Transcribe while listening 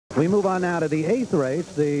We move on now to the 8th race,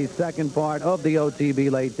 the second part of the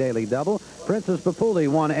OTB Late Daily Double. Princess Papuli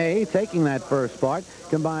 1A taking that first part,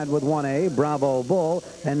 combined with 1A, Bravo Bull,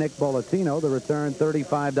 and Nick Bolatino, the return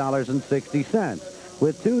 $35.60.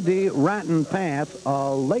 With 2D, Ratton Pass,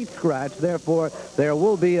 a late scratch. Therefore, there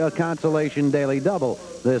will be a consolation daily double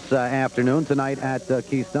this afternoon, tonight at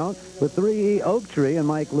Keystone. With 3E, Oak Tree and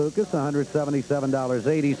Mike Lucas,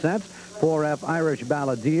 $177.80. 4F, Irish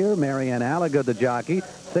Balladeer, Marianne Allaga, the jockey,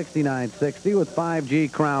 $69.60. With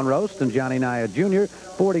 5G, Crown Roast and Johnny Naya Jr.,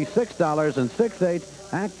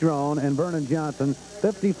 $46.68. Hack Drone and Vernon Johnson,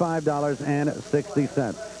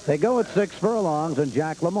 $55.60. They go at 6 furlongs, and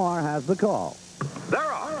Jack Lamar has the call.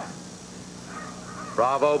 They're off.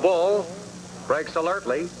 Bravo Bull breaks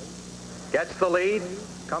alertly, gets the lead,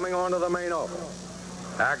 coming onto the main oval.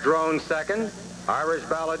 Hack Drone second, Irish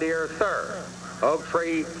Balladeer third, Oak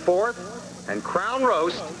Tree fourth, and Crown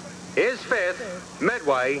Roast is fifth,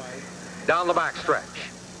 midway down the backstretch.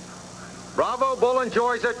 Bravo Bull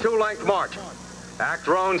enjoys a 2-length margin. Hack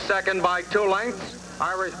Drone second by 2 lengths,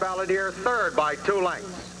 Irish Balladeer third by 2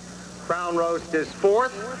 lengths. Crown Roast is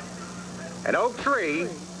fourth, and Oak Tree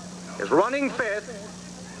is running fifth,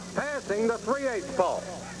 passing the 3/8 pole.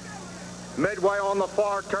 Midway on the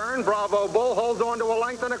far turn, Bravo Bull holds on to a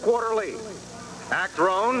 1.25 lead. Hack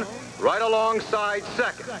Drone right alongside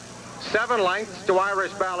second. 7 lengths to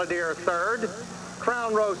Irish Balladeer third.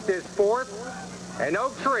 Crown Roast is fourth, and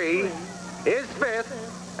Oak Tree is fifth,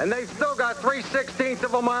 and they've still got 3/16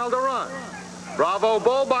 of a mile to run. Bravo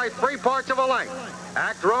Bull by 3/4 of a length.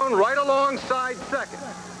 Hack Drone right alongside second.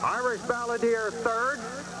 Irish Balladeer third,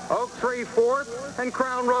 Oak Tree fourth, and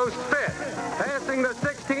Crown Roast fifth. Passing the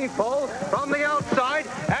 16th pole from the outside,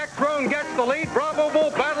 Hack Drone gets the lead. Bravo Bull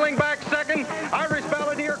battling back second. Irish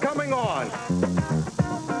Balladeer coming on.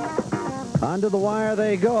 Onto the wire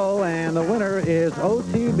they go, and the winner is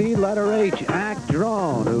OTB letter H, Hack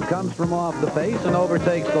Drone, who comes from off the pace and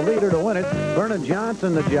overtakes the leader to win it. Vernon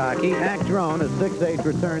Johnson, the jockey. Hack Drone, a 6/8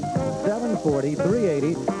 return, $7.40,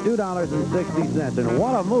 $3.80, $2.60. And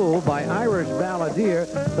what a move by Irish Balladeer,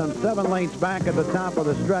 some 7 lengths back at the top of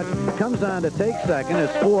the stretch. Comes on to take second is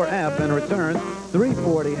 4F and returns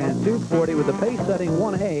 $3.40 and $2.40 with the pace setting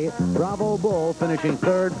 1A. Bravo Bull finishing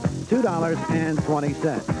third,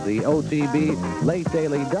 $2.20. The OTB Late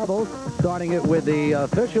Daily Double, starting it with the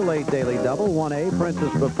official Late Daily Double, 1A, Princess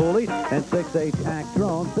Papuli, and 6H, Hack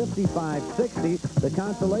Drone, $55.60. The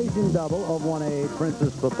consolation double of 1A,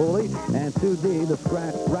 Princess Papuli, and 2D, the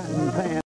scratch Ratton Pass.